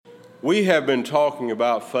We have been talking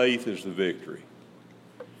about faith as the victory.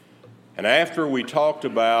 And after we talked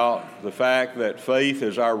about the fact that faith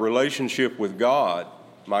is our relationship with God,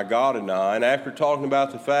 my God and I, and after talking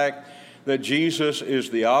about the fact that Jesus is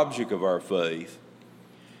the object of our faith,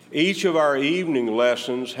 each of our evening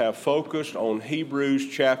lessons have focused on Hebrews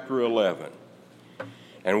chapter 11.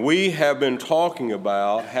 And we have been talking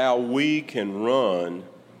about how we can run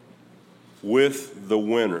with the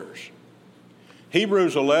winners.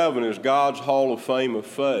 Hebrews 11 is God's Hall of Fame of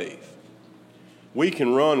faith. We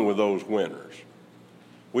can run with those winners.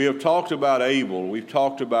 We have talked about Abel, we've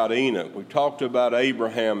talked about Enoch, we've talked about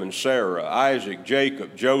Abraham and Sarah, Isaac,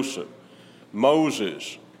 Jacob, Joseph,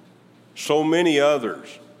 Moses, so many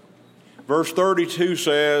others. Verse 32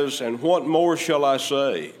 says, "And what more shall I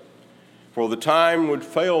say? For the time would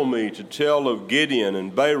fail me to tell of Gideon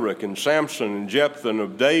and Barak and Samson and Jephthah and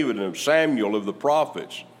of David and of Samuel, of the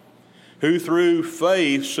prophets, who through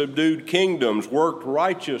faith subdued kingdoms, worked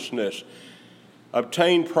righteousness,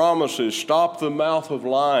 obtained promises, stopped the mouth of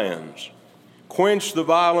lions, quenched the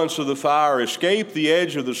violence of the fire, escaped the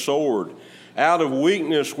edge of the sword, out of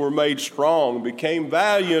weakness were made strong, became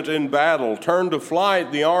valiant in battle, turned to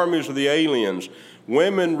flight the armies of the aliens.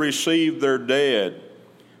 Women received their dead,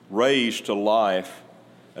 raised to life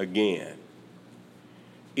again."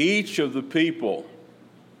 Each of the people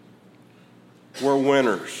were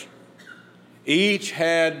winners. Each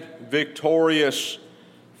had victorious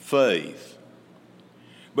faith.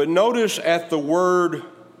 But notice at the word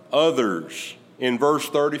others in verse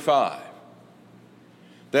 35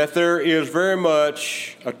 that there is very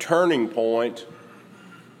much a turning point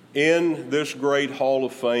in this great Hall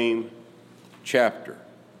of Fame chapter.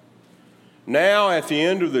 Now, at the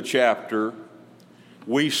end of the chapter,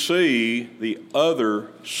 we see the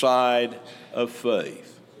other side of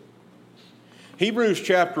faith. Hebrews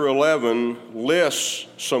chapter 11 lists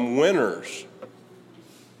some winners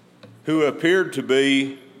who appeared to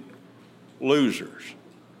be losers.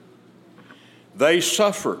 They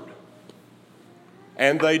suffered,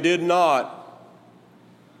 and they did not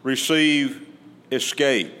receive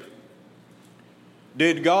escape.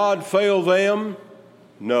 Did God fail them?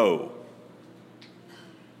 No.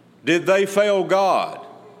 Did they fail God?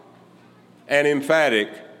 An emphatic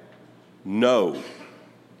no.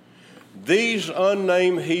 These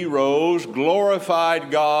unnamed heroes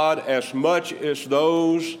glorified God as much as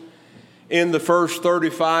those in the first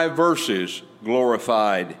 35 verses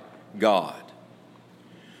glorified God.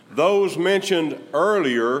 Those mentioned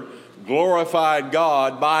earlier glorified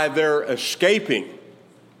God by their escaping.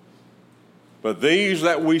 But these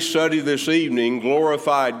that we study this evening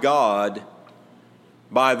glorified God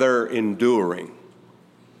by their enduring.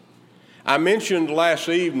 I mentioned last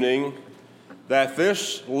evening that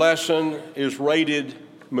this lesson is rated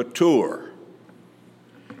mature.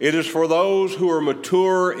 It is for those who are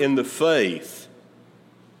mature in the faith.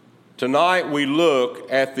 Tonight we look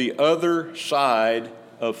at the other side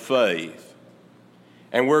of faith.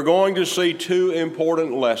 And we're going to see two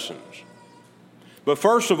important lessons. But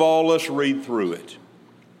first of all, let's read through it.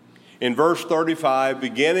 In verse 35,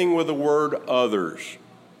 beginning with the word others.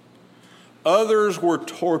 Others were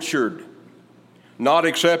tortured, not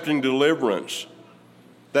accepting deliverance,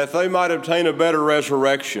 that they might obtain a better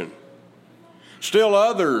resurrection. Still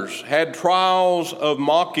others had trials of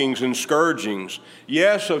mockings and scourgings,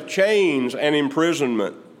 yes, of chains and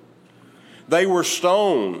imprisonment. They were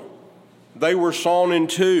stoned, they were sawn in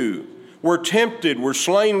two, were tempted, were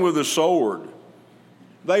slain with a sword.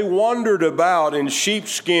 They wandered about in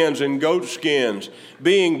sheepskins and goatskins,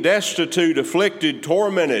 being destitute, afflicted,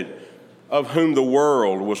 tormented, of whom the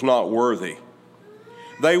world was not worthy.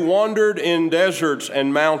 They wandered in deserts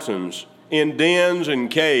and mountains, in dens and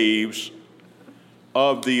caves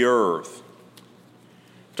of the earth.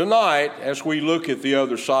 Tonight, as we look at the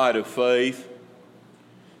other side of faith,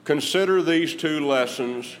 consider these two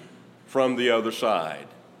lessons from the other side.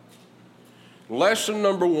 Lesson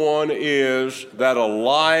number one is that a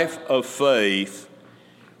life of faith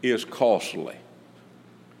is costly.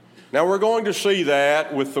 Now we're going to see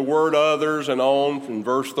that with the word others and on from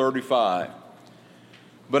verse 35.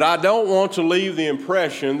 But I don't want to leave the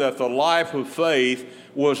impression that the life of faith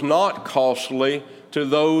was not costly to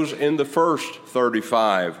those in the first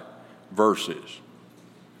 35 verses.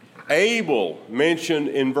 Abel, mentioned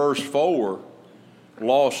in verse 4,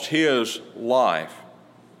 lost his life.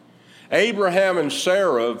 Abraham and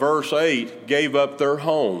Sarah, verse 8, gave up their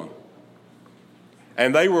home.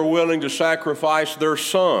 And they were willing to sacrifice their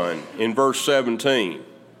son in verse 17.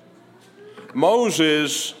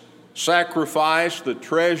 Moses sacrificed the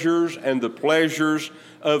treasures and the pleasures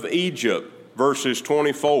of Egypt, verses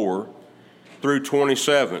 24 through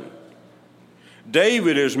 27.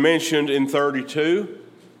 David is mentioned in 32.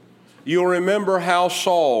 You'll remember how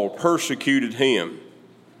Saul persecuted him.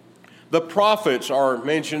 The prophets are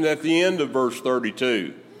mentioned at the end of verse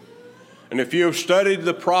 32. And if you have studied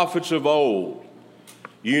the prophets of old,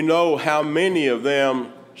 you know how many of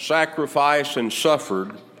them sacrificed and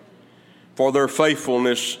suffered for their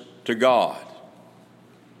faithfulness to God.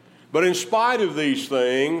 But in spite of these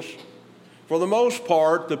things, for the most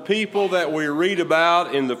part, the people that we read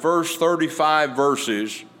about in the first 35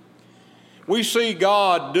 verses, we see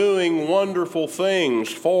God doing wonderful things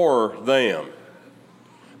for them.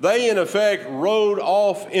 They, in effect, rode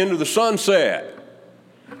off into the sunset.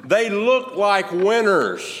 They looked like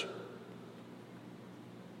winners.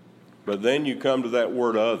 But then you come to that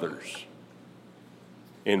word others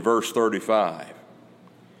in verse 35.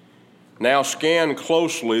 Now scan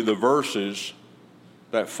closely the verses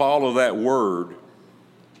that follow that word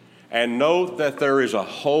and note that there is a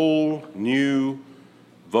whole new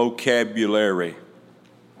vocabulary.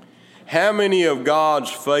 How many of God's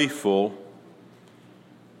faithful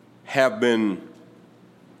have been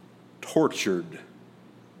tortured?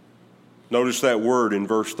 Notice that word in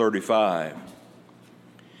verse 35.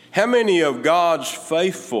 How many of God's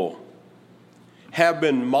faithful have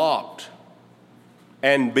been mocked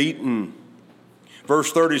and beaten?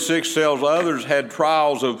 Verse 36 tells others had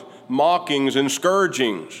trials of mockings and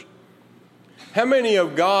scourgings. How many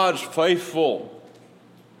of God's faithful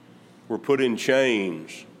were put in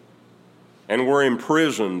chains and were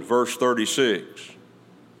imprisoned? Verse 36.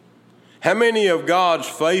 How many of God's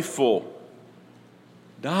faithful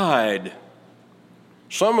died?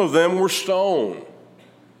 Some of them were stoned.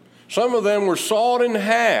 Some of them were sawed in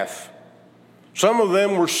half. Some of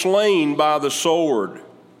them were slain by the sword.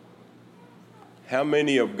 How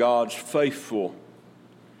many of God's faithful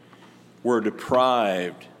were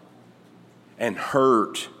deprived and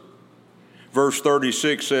hurt? Verse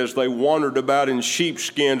 36 says they wandered about in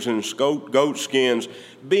sheepskins and goatskins,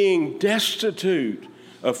 being destitute,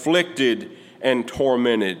 afflicted, and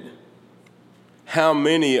tormented. How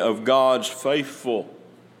many of God's faithful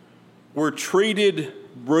were treated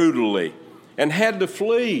brutally and had to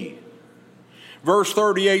flee? Verse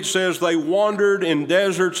 38 says they wandered in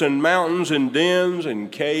deserts and mountains and dens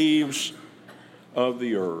and caves of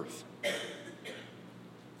the earth.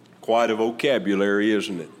 Quite a vocabulary,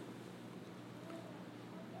 isn't it?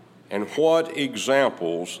 And what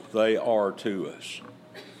examples they are to us.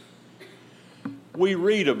 We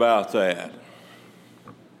read about that.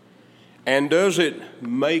 And does it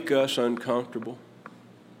make us uncomfortable?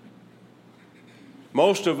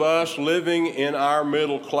 Most of us living in our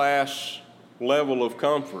middle class level of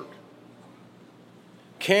comfort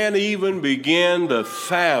can't even begin to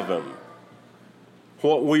fathom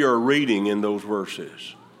what we are reading in those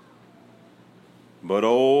verses. But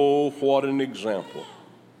oh, what an example.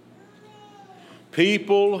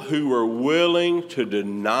 People who are willing to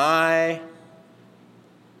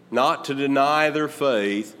not to deny their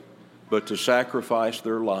faith, but to sacrifice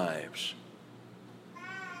their lives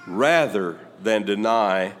rather than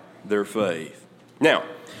deny their faith. Now,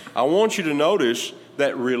 I want you to notice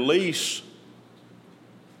that release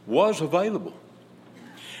was available.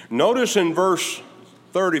 Notice in verse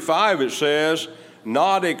 35 it says,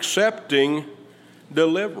 not accepting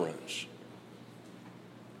deliverance.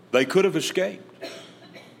 They could have escaped.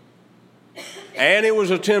 And it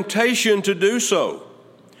was a temptation to do so.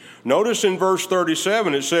 Notice in verse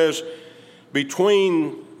 37 it says,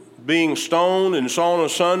 between being stoned and sawn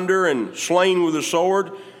asunder and slain with a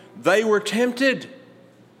sword, they were tempted.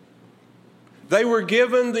 They were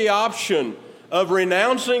given the option of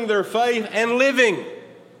renouncing their faith and living,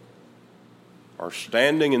 or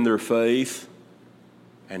standing in their faith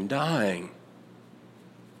and dying.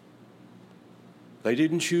 They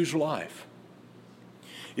didn't choose life.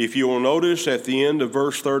 If you will notice at the end of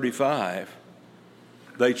verse 35,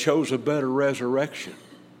 they chose a better resurrection.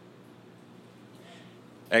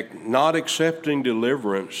 Not accepting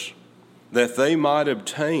deliverance, that they might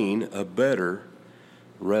obtain a better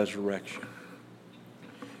resurrection.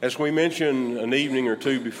 As we mentioned an evening or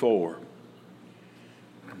two before,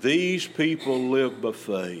 these people live by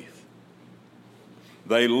faith.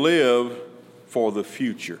 They live for the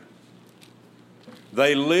future.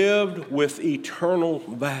 They lived with eternal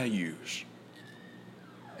values.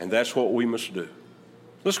 And that's what we must do.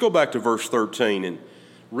 Let's go back to verse 13 and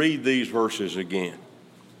read these verses again.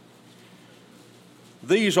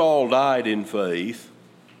 These all died in faith,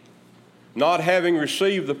 not having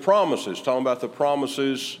received the promises, talking about the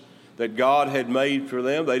promises that God had made for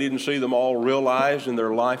them. They didn't see them all realized in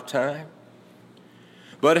their lifetime.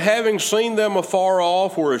 But having seen them afar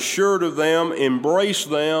off, were assured of them, embraced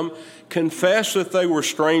them, confessed that they were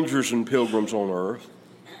strangers and pilgrims on earth.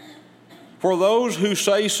 For those who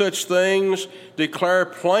say such things declare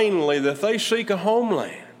plainly that they seek a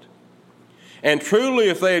homeland. And truly,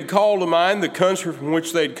 if they had called to mind the country from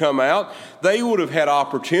which they'd come out, they would have had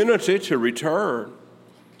opportunity to return.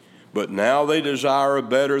 But now they desire a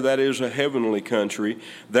better, that is, a heavenly country.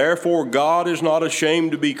 Therefore, God is not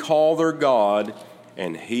ashamed to be called their God,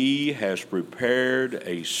 and He has prepared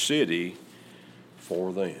a city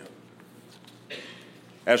for them.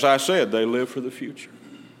 As I said, they live for the future.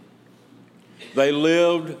 They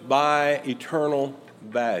lived by eternal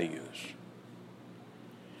values.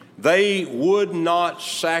 They would not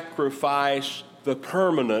sacrifice the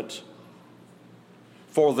permanent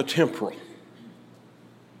for the temporal.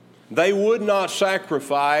 They would not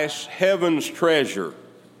sacrifice heaven's treasure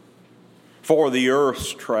for the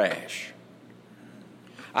earth's trash.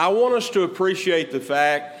 I want us to appreciate the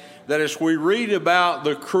fact that as we read about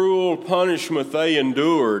the cruel punishment they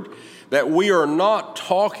endured, that we are not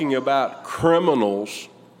talking about criminals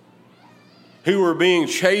who were being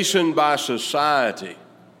chastened by society.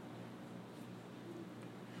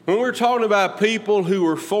 When we're talking about people who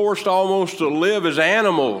were forced almost to live as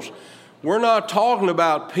animals, we're not talking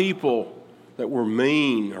about people that were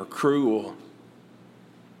mean or cruel.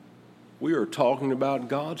 We are talking about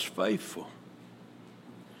God's faithful.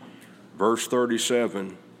 Verse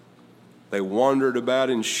 37, they wandered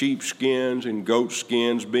about in sheepskins and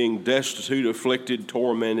goatskins, being destitute, afflicted,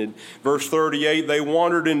 tormented. Verse 38, they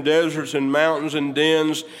wandered in deserts and mountains and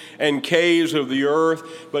dens and caves of the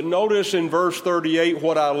earth. But notice in verse 38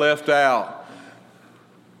 what I left out.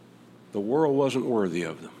 The world wasn't worthy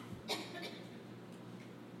of them.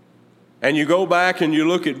 And you go back and you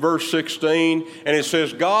look at verse 16, and it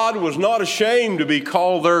says, God was not ashamed to be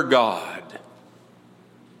called their God.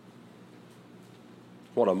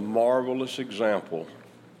 What a marvelous example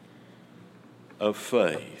of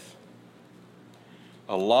faith.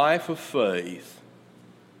 A life of faith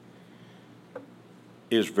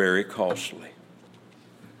is very costly.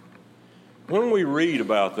 When we read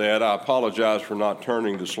about that, I apologize for not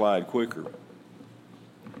turning the slide quicker.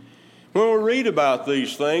 When we read about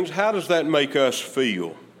these things, how does that make us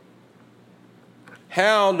feel?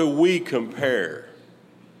 How do we compare?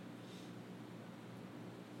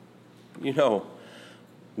 You know,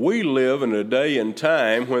 we live in a day and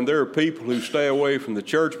time when there are people who stay away from the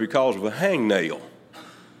church because of a hangnail.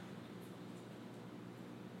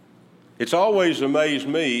 It's always amazed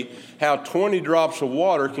me how 20 drops of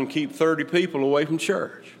water can keep 30 people away from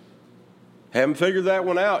church. Haven't figured that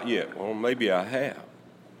one out yet. Well, maybe I have.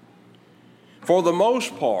 For the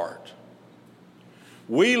most part,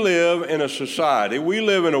 we live in a society, we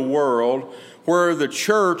live in a world where the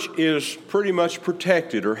church is pretty much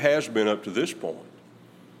protected, or has been up to this point,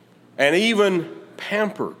 and even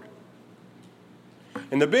pampered.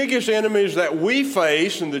 And the biggest enemies that we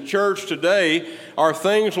face in the church today are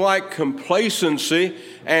things like complacency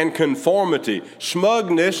and conformity,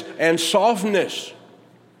 smugness and softness.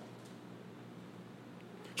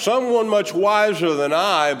 Someone much wiser than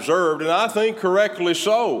I observed, and I think correctly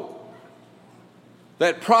so,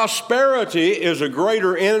 that prosperity is a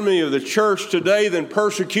greater enemy of the church today than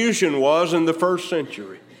persecution was in the first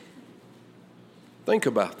century. Think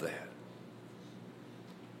about that.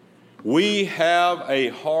 We have a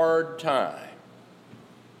hard time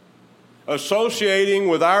associating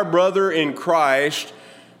with our brother in Christ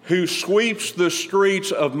who sweeps the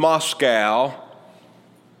streets of Moscow.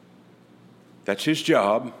 That's his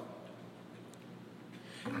job.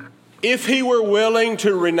 If he were willing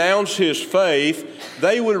to renounce his faith,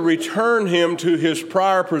 they would return him to his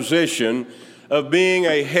prior position of being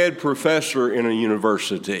a head professor in a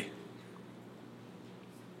university.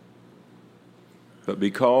 But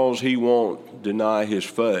because he won't deny his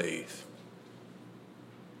faith,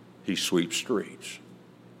 he sweeps streets.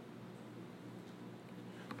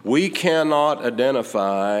 We cannot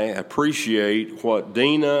appreciate what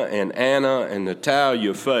Dina and Anna and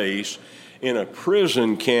Natalia face in a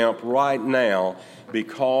prison camp right now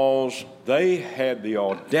because they had the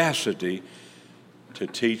audacity to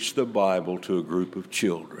teach the Bible to a group of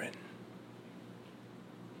children.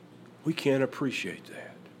 We can't appreciate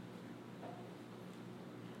that.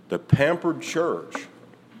 The pampered church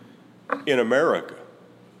in America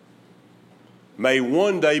may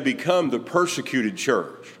one day become the persecuted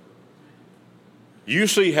church. You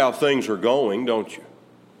see how things are going, don't you?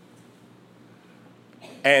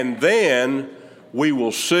 And then we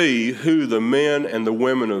will see who the men and the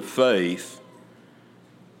women of faith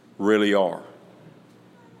really are.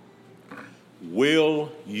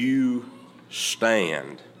 Will you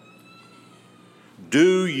stand.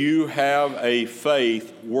 Do you have a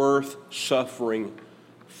faith worth suffering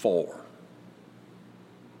for?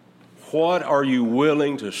 What are you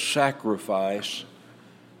willing to sacrifice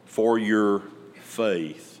for your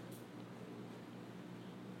faith?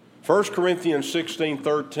 1 Corinthians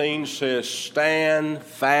 16:13 says, stand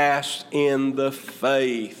fast in the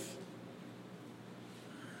faith.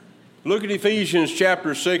 Look at Ephesians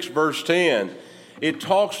chapter 6, verse 10. It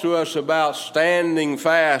talks to us about standing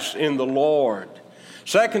fast in the Lord.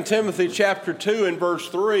 2 Timothy chapter 2 and verse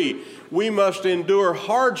 3, we must endure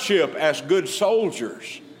hardship as good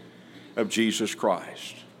soldiers of Jesus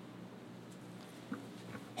Christ.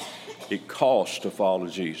 It costs to follow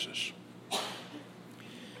Jesus.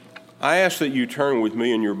 I ask that you turn with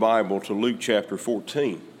me in your Bible to Luke chapter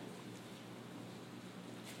 14.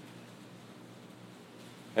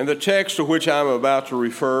 And the text to which I'm about to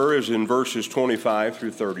refer is in verses 25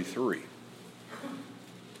 through 33.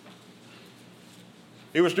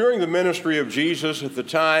 It was during the ministry of Jesus at the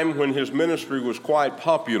time when his ministry was quite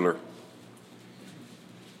popular.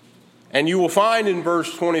 And you will find in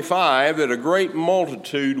verse 25 that a great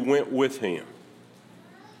multitude went with him.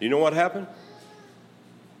 You know what happened?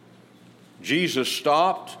 Jesus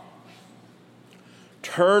stopped,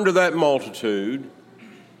 turned to that multitude,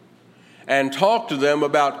 and talked to them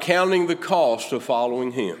about counting the cost of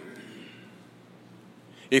following him.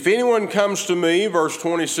 If anyone comes to me, verse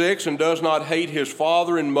 26, and does not hate his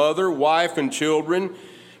father and mother, wife and children,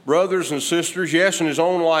 brothers and sisters, yes, and his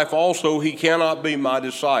own life also, he cannot be my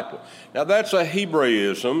disciple. Now that's a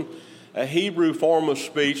Hebraism, a Hebrew form of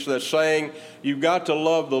speech that's saying you've got to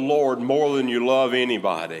love the Lord more than you love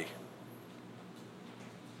anybody.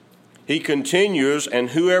 He continues, and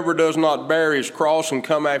whoever does not bear his cross and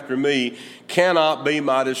come after me cannot be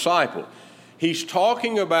my disciple. He's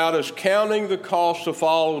talking about us counting the cost to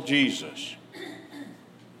follow Jesus.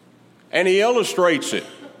 And he illustrates it.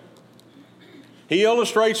 He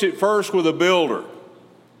illustrates it first with a builder.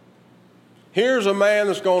 Here's a man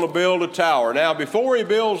that's going to build a tower. Now, before he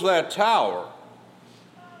builds that tower,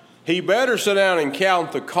 he better sit down and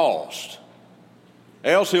count the cost.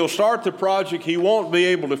 Else he'll start the project, he won't be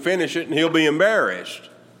able to finish it, and he'll be embarrassed.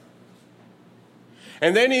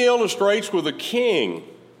 And then he illustrates with a king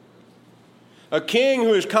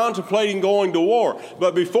who is contemplating going to war.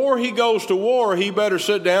 But before he goes to war, he better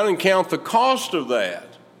sit down and count the cost of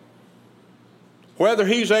that. Whether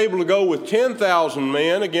he's able to go with 10,000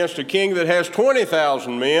 men against a king that has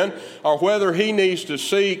 20,000 men, or whether he needs to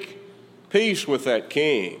seek peace with that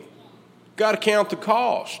king. Got to count the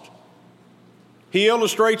cost. He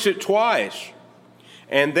illustrates it twice.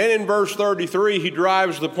 And then in verse 33, he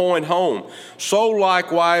drives the point home. So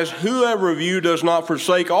likewise, whoever of you does not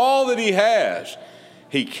forsake all that he has,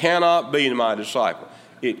 he cannot be my disciple.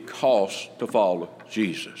 It costs to follow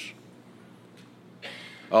Jesus.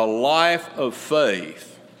 A life of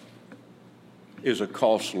faith is a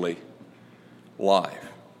costly life.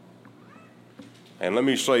 And let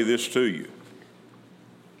me say this to you.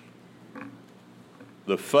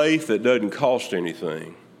 The faith that doesn't cost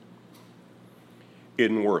anything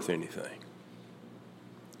isn't worth anything.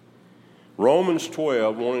 Romans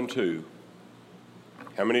 12, 1 and 2.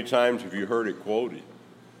 How many times have you heard it quoted?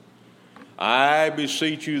 I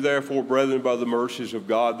beseech you, therefore, brethren, by the mercies of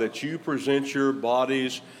God, that you present your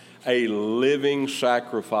bodies a living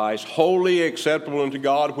sacrifice, wholly acceptable unto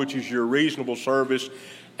God, which is your reasonable service.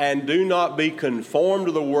 And do not be conformed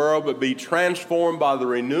to the world, but be transformed by the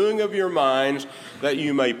renewing of your minds, that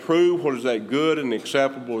you may prove what is that good and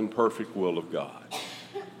acceptable and perfect will of God.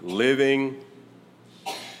 Living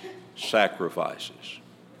sacrifices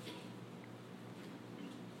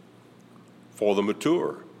for the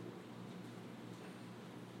mature.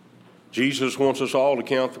 Jesus wants us all to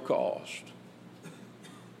count the cost.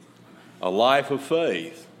 A life of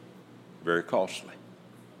faith, very costly.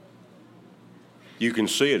 You can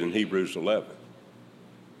see it in Hebrews 11.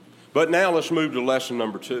 But now let's move to lesson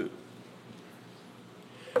number 2.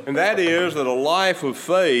 And that is that a life of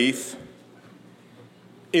faith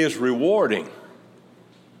is rewarding.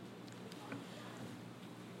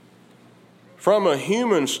 From a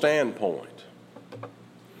human standpoint,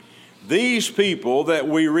 these people that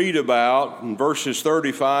we read about in verses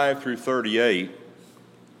 35 through 38,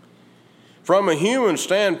 from a human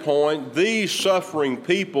standpoint, these suffering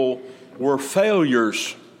people were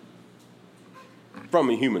failures from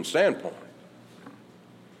a human standpoint.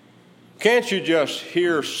 Can't you just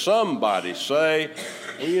hear somebody say,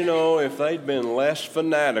 you know, if they'd been less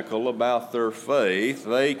fanatical about their faith,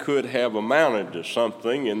 they could have amounted to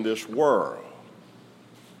something in this world.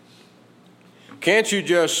 Can't you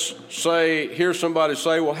just hear somebody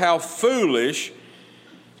say, well, how foolish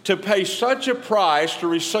to pay such a price to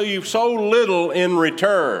receive so little in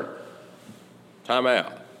return? Time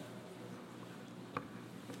out.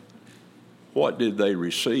 What did they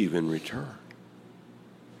receive in return?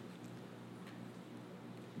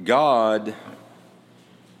 God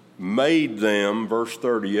made them, verse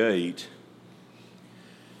 38,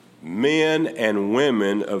 men and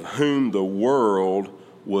women of whom the world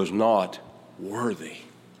was not worthy.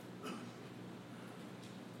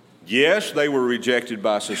 Yes, they were rejected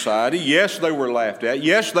by society. Yes, they were laughed at.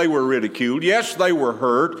 Yes, they were ridiculed. Yes, they were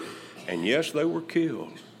hurt. And yes, they were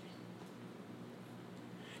killed.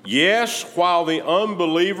 Yes, while the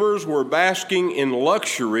unbelievers were basking in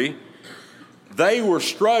luxury, they were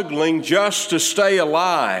struggling just to stay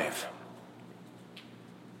alive.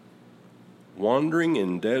 Wandering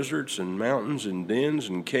in deserts and mountains and dens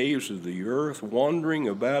and caves of the earth, wandering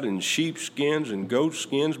about in sheepskins and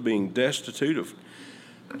goatskins, being destitute of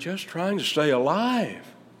just trying to stay alive.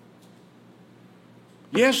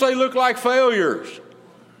 Yes, they look like failures.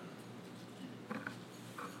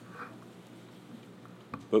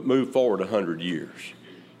 But move forward 100 years.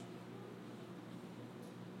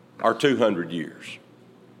 Or 200 years.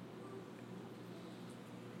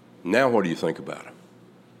 Now what do you think about them?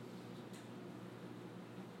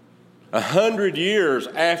 100 years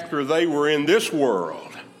after they were in this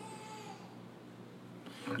world.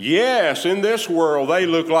 Yes, in this world they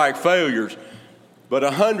look like failures. But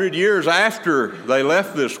 100 years after they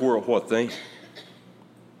left this world, what then?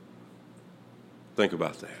 Think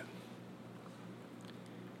about that.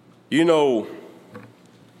 You know,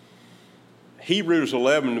 Hebrews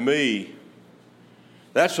 11 to me,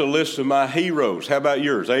 that's a list of my heroes. How about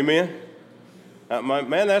yours? Amen?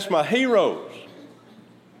 Man, that's my heroes.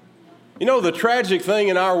 You know, the tragic thing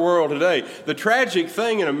in our world today, the tragic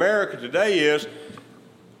thing in America today is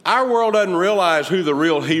our world doesn't realize who the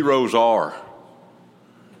real heroes are.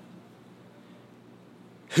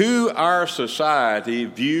 Who our society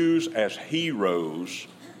views as heroes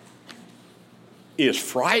is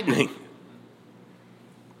frightening.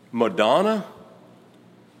 Madonna,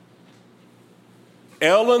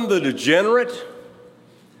 Ellen the Degenerate,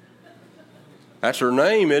 that's her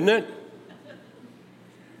name, isn't it?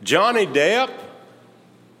 Johnny Depp,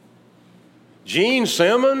 Gene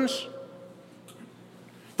Simmons,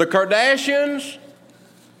 the Kardashians.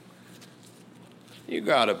 You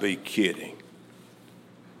gotta be kidding.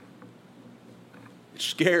 It's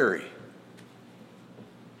scary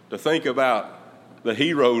to think about the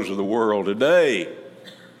heroes of the world today.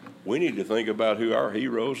 We need to think about who our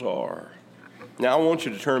heroes are. Now, I want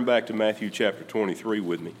you to turn back to Matthew chapter 23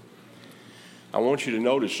 with me. I want you to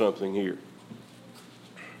notice something here.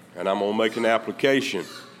 And I'm going to make an application.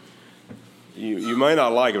 You may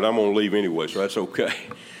not like it, but I'm going to leave anyway, so that's okay.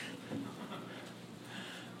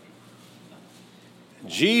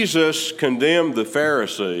 Jesus condemned the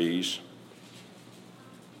Pharisees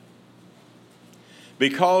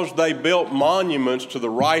because they built monuments to the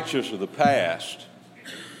righteous of the past,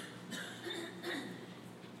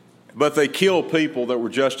 but they killed people that were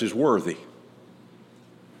just as worthy.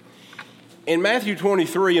 In Matthew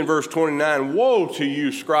 23 and verse 29, woe to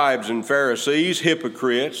you, scribes and Pharisees,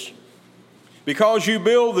 hypocrites, because you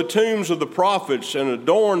build the tombs of the prophets and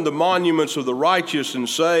adorn the monuments of the righteous and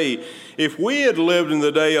say, if we had lived in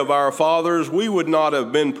the day of our fathers, we would not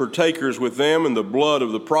have been partakers with them in the blood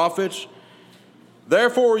of the prophets.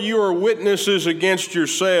 Therefore you are witnesses against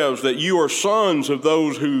yourselves that you are sons of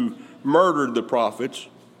those who murdered the prophets.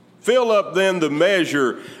 Fill up then the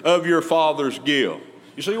measure of your father's guilt.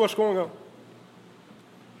 You see what's going on?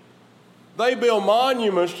 They build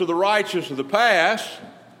monuments to the righteous of the past.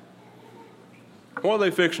 What are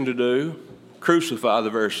they fixing to do? Crucify the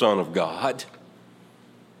very Son of God.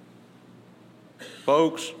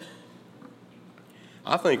 Folks,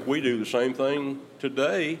 I think we do the same thing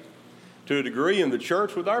today to a degree in the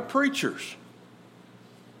church with our preachers.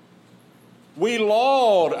 We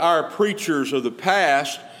laud our preachers of the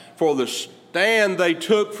past for the stand they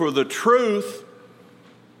took for the truth.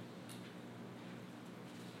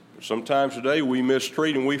 Sometimes today we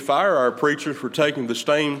mistreat and we fire our preachers for taking the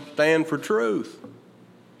same stand for truth.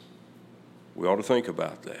 We ought to think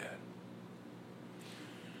about that.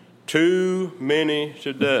 Too many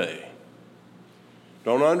today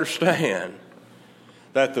don't understand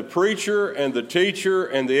that the preacher and the teacher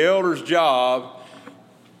and the elder's job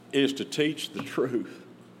is to teach the truth,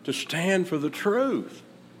 to stand for the truth.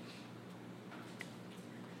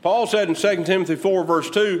 Paul said in 2 Timothy 4, verse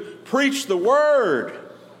 2, preach the word.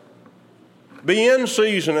 Be in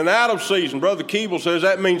season and out of season. Brother Keeble says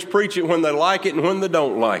that means preach it when they like it and when they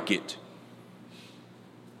don't like it.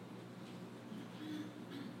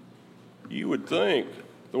 would think,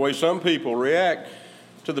 the way some people react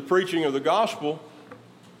to the preaching of the gospel,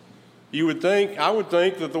 I would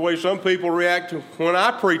think that the way some people react to when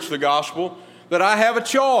I preach the gospel, that I have a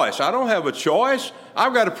choice. I don't have a choice.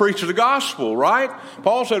 I've got to preach the gospel, right?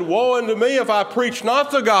 Paul said, woe unto me if I preach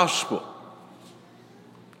not the gospel.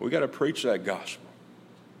 We got to preach that gospel.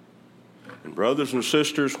 And brothers and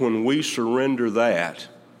sisters, when we surrender that,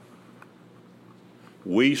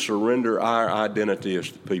 we surrender our identity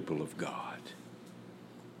as the people of God.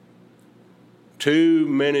 Too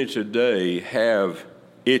many today have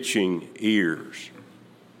itching ears.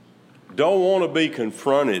 Don't want to be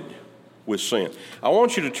confronted with sin. I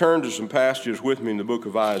want you to turn to some passages with me in the book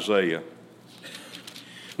of Isaiah.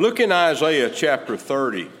 Look in Isaiah chapter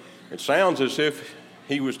 30. It sounds as if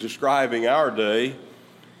he was describing our day.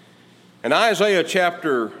 In Isaiah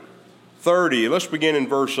chapter 30, let's begin in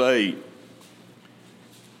verse 8.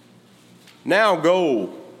 Now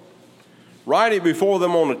go, write it before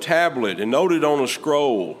them on a tablet and note it on a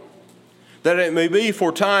scroll, that it may be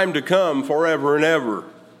for time to come forever and ever.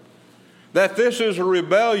 That this is a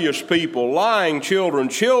rebellious people, lying children,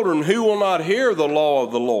 children who will not hear the law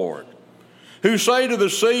of the Lord, who say to the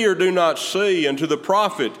seer, do not see, and to the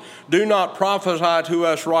prophet, do not prophesy to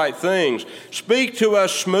us right things. Speak to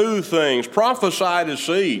us smooth things, prophesy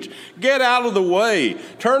deceit. Get out of the way,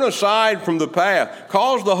 turn aside from the path,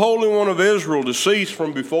 cause the Holy One of Israel to cease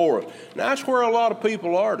from before us. Now, that's where a lot of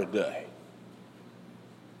people are today.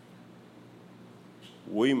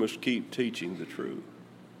 We must keep teaching the truth.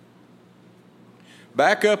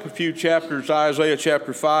 Back up a few chapters, Isaiah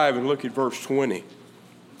chapter 5, and look at verse 20.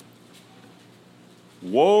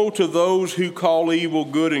 Woe to those who call evil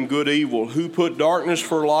good and good evil, who put darkness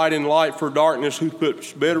for light and light for darkness, who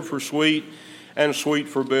put bitter for sweet and sweet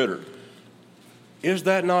for bitter. Is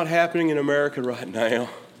that not happening in America right now?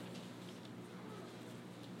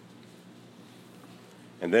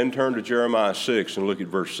 And then turn to Jeremiah 6 and look at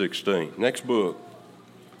verse 16. Next book,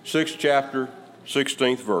 6th chapter,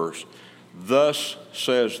 16th verse. Thus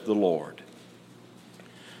says the Lord.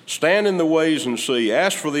 Stand in the ways and see.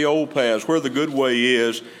 Ask for the old paths, where the good way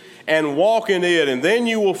is, and walk in it, and then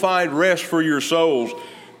you will find rest for your souls.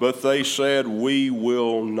 But they said, we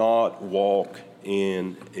will not walk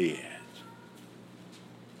in it.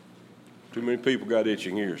 Too many people got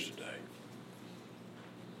itching ears today.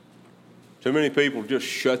 Too many people just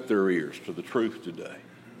shut their ears to the truth today.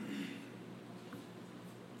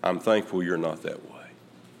 I'm thankful you're not that way.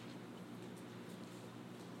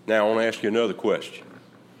 Now, I want to ask you another question.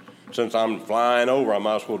 Since I'm flying over, I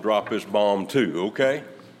might as well drop this bomb too, okay?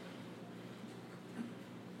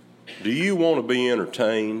 Do you want to be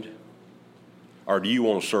entertained, or do you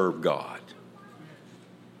want to serve God?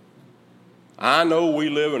 I know we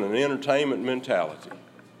live in an entertainment mentality.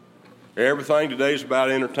 Everything today is about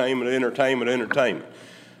entertainment, entertainment, entertainment.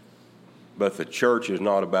 But the church is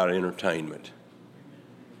not about entertainment.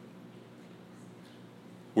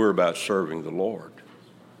 We're about serving the Lord.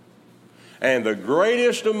 And the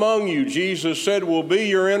greatest among you, Jesus said, will be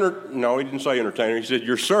your no, he didn't say entertainer. He said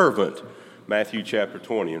your servant. Matthew chapter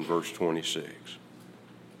 20 and verse 26.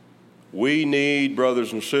 We need,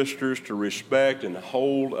 brothers and sisters, to respect and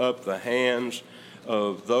hold up the hands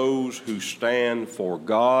of those who stand for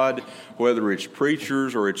God, whether it's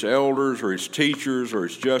preachers or it's elders or it's teachers or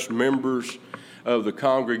it's just members of the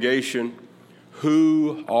congregation,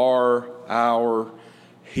 who are our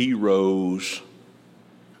heroes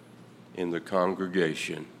in the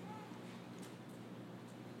congregation.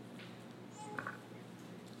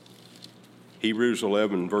 Hebrews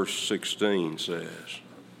 11 verse 16 says,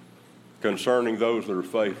 concerning those that are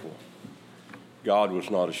faithful, God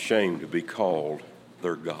was not ashamed to be called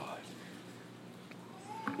their God.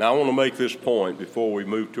 Now I want to make this point before we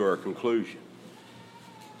move to our conclusion.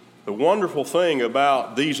 The wonderful thing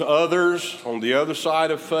about these others on the other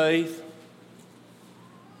side of faith,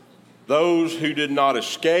 those who did not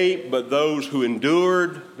escape, but those who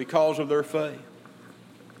endured because of their faith,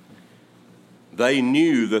 they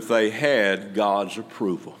knew that they had God's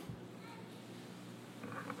approval.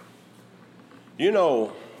 You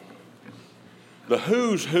know, the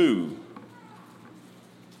who's who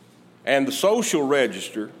and the social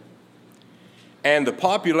register and the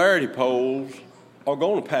popularity polls are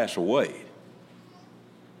going to pass away.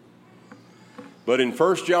 But in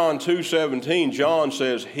 1 John 2:17, John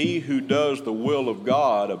says, he who does the will of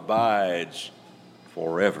God abides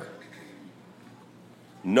forever.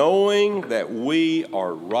 Knowing that we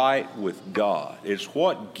are right with God, it's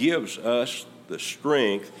what gives us the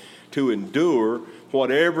strength to endure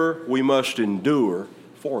whatever we must endure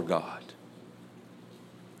for God.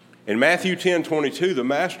 In Matthew 10:22, the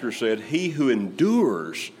Master said, he who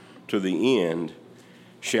endures to the end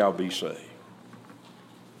shall be saved.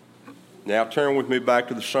 Now turn with me back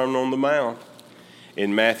to the Sermon on the Mount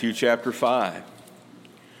in Matthew chapter 5.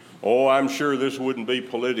 Oh, I'm sure this wouldn't be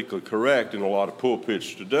politically correct in a lot of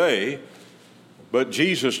pulpits today, but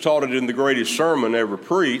Jesus taught it in the greatest sermon ever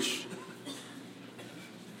preached.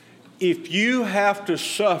 If you have to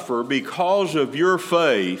suffer because of your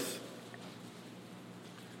faith,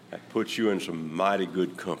 that puts you in some mighty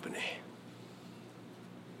good company.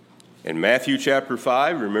 In Matthew chapter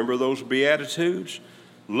 5, remember those Beatitudes?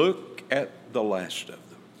 Look at the last of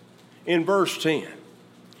them. In verse 10,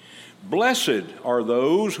 blessed are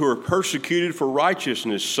those who are persecuted for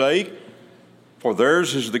righteousness' sake, for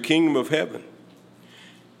theirs is the kingdom of heaven.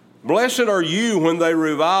 Blessed are you when they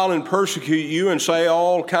revile and persecute you and say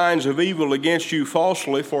all kinds of evil against you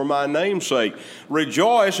falsely for my name's sake.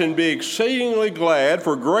 Rejoice and be exceedingly glad,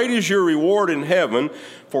 for great is your reward in heaven,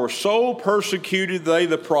 for so persecuted they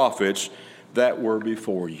the prophets that were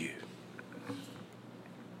before you.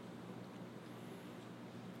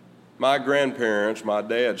 My grandparents, my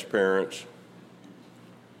dad's parents,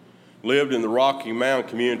 lived in the Rocky Mountain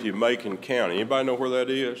community of Macon County. Anybody know where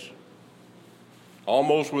that is?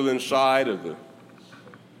 Almost within sight of the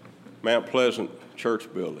Mount Pleasant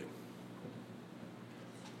church building.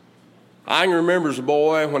 I can remember as a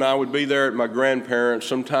boy when I would be there at my grandparents',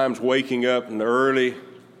 sometimes waking up in the early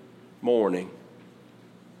morning,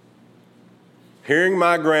 hearing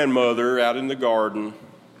my grandmother out in the garden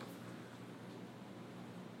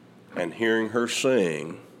and hearing her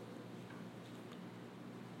sing,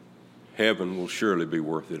 "Heaven will surely be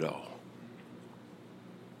worth it all."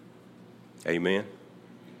 Amen.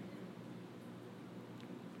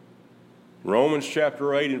 Romans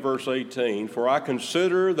chapter 8 and verse 18, for I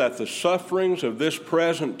consider that the sufferings of this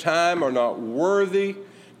present time are not worthy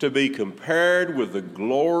to be compared with the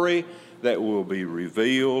glory that will be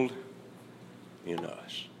revealed in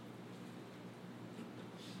us.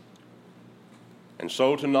 And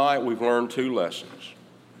so tonight we've learned two lessons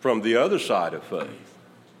from the other side of faith.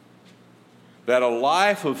 That a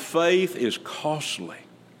life of faith is costly.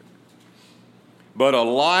 But a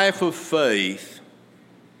life of faith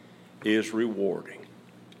is rewarding.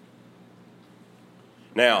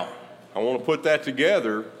 Now, I want to put that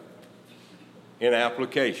together in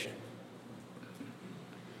application.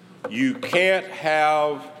 You can't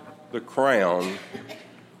have the crown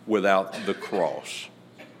without the cross.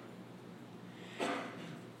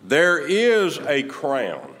 There is a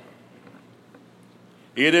crown.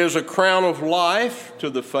 It is a crown of life to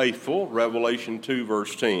the faithful, Revelation 2,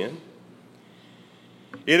 verse 10.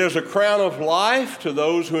 It is a crown of life to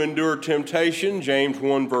those who endure temptation, James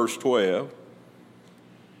 1, verse 12.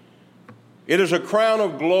 It is a crown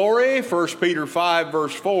of glory, 1 Peter 5,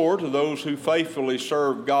 verse 4, to those who faithfully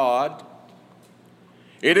serve God.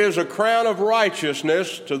 It is a crown of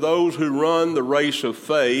righteousness to those who run the race of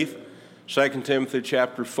faith, 2 Timothy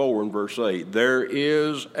chapter 4 and verse 8. There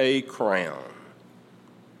is a crown.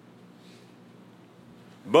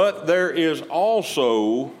 But there is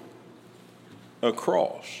also a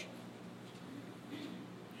cross.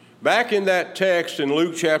 Back in that text in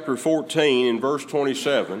Luke chapter 14 in verse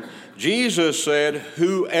 27, Jesus said,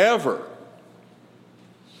 whoever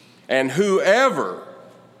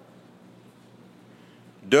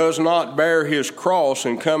does not bear his cross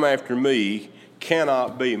and come after me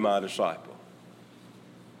cannot be my disciple.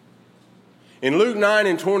 In Luke 9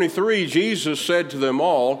 and 23, Jesus said to them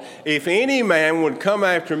all, if any man would come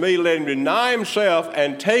after me, let him deny himself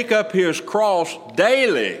and take up his cross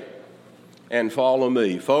daily and follow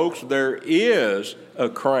me. Folks, there is a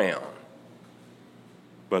crown,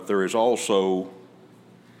 but there is also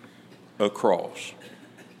a cross.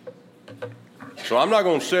 So I'm not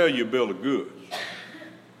going to sell you a bill of goods.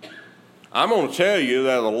 I'm going to tell you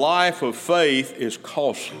that a life of faith is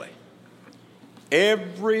costly.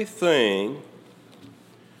 Everything,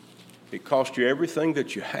 it costs you everything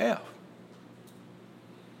that you have.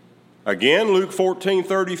 Again, Luke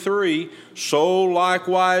 14:33, so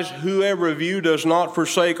likewise whoever of you does not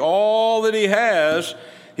forsake all that he has,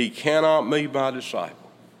 he cannot be my disciple.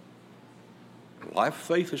 Life of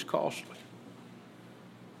faith is costly.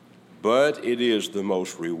 But it is the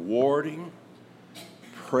most rewarding,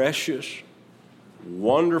 precious,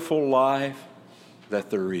 wonderful life that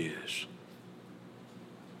there is.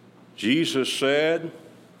 Jesus said,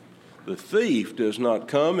 the thief does not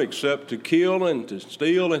come except to kill and to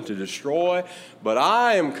steal and to destroy, but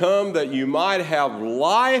I am come that you might have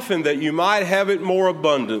life and that you might have it more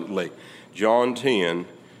abundantly. John 10,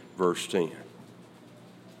 verse 10.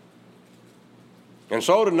 And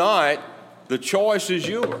so tonight, the choice is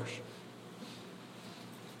yours.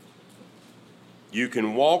 You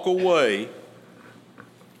can walk away,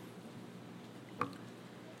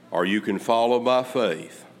 or you can follow by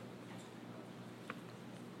faith.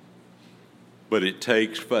 But it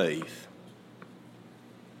takes faith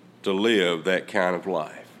to live that kind of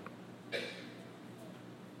life.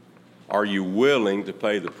 Are you willing to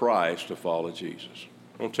pay the price to follow Jesus?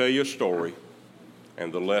 I'll tell you a story,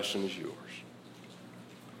 and the lesson is yours.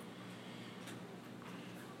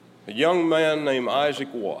 A young man named Isaac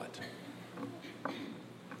Watt,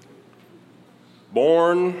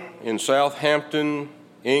 born in Southampton,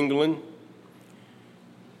 England,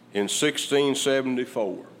 in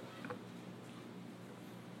 1674.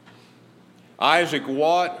 Isaac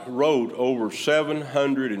Watt wrote over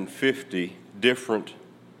 750 different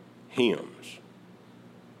hymns.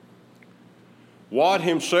 Watt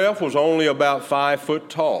himself was only about 5 foot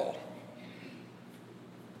tall,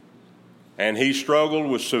 and he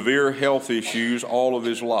struggled with severe health issues all of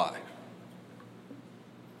his life.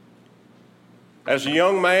 As a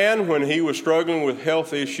young man, when he was struggling with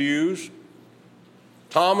health issues,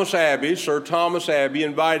 Sir Thomas Abbey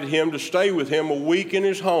invited him to stay with him a week in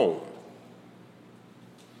his home.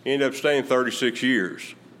 He ended up staying 36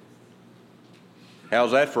 years.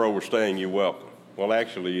 How's that for overstaying your welcome? Well,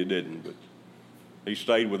 actually, you didn't, but he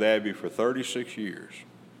stayed with Abbey for 36 years.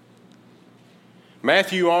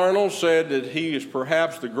 Matthew Arnold said that he is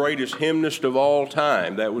perhaps the greatest hymnist of all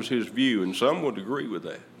time. That was his view, and some would agree with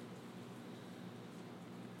that.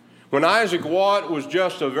 When Isaac Watt was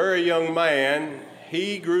just a very young man,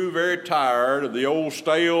 he grew very tired of the old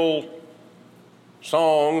stale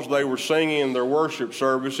songs they were singing in their worship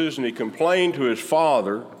services, and he complained to his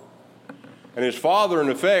father. And his father, in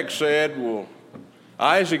effect, said, "Well,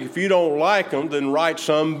 Isaac, if you don't like them, then write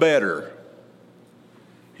some better."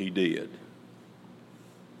 He did.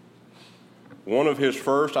 One of his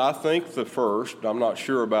first, I think the first, I'm not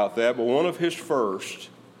sure about that, but one of his first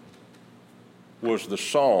was the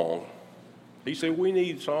song. He said, we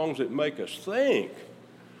need songs that make us think.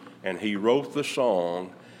 And he wrote the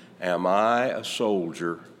song, "Am I a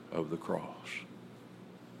Soldier of the Cross?"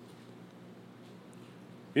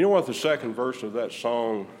 You know what the second verse of that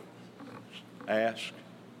song asks?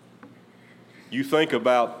 You think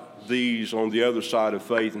about these on the other side of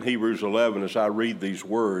faith in Hebrews 11 as I read these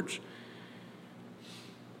words.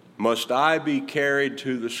 Must I be carried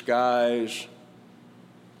to the skies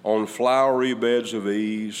on flowery beds of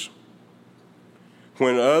ease,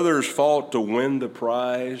 when others fought to win the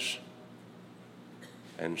prize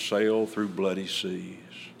and sail through bloody seas?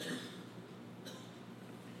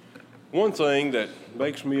 One thing that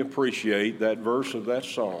makes me appreciate that verse of that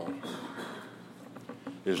song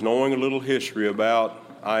is knowing a little history about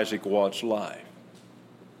Isaac Watt's life.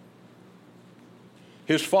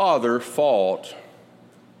 His father fought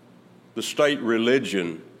the state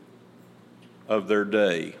religion of their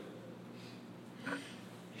day.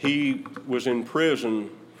 He was in prison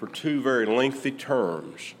for 2 very lengthy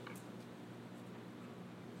terms.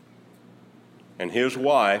 And his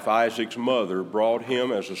wife, Isaac's mother, brought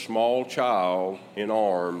him as a small child in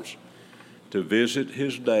arms to visit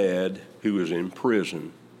his dad, who was in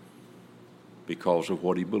prison because of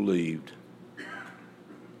what he believed.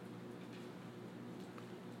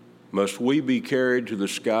 Must we be carried to the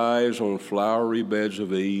skies on flowery beds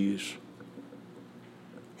of ease,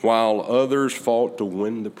 while others fought to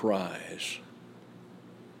win the prize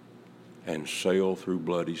and sail through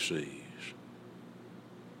bloody seas?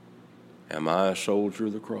 Am I a soldier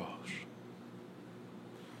of the cross?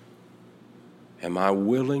 Am I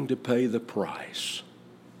willing to pay the price?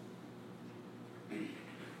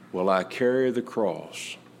 Will I carry the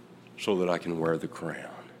cross so that I can wear the crown?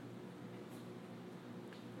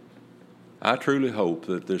 I truly hope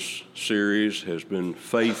that this series has been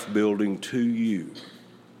faith-building to you.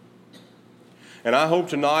 And I hope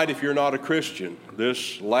tonight, if you're not a Christian,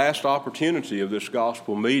 this last opportunity of this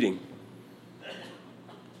gospel meeting,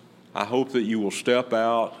 I hope that you will step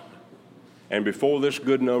out and before this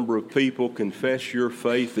good number of people confess your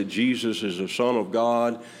faith that Jesus is the Son of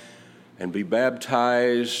God and be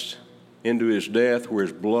baptized into his death where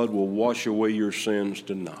his blood will wash away your sins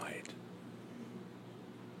tonight.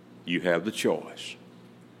 You have the choice.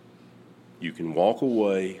 You can walk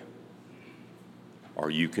away or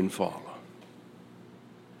you can follow.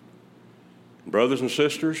 Brothers and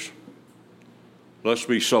sisters, let's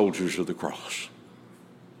be soldiers of the cross,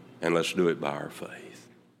 and let's do it by our faith.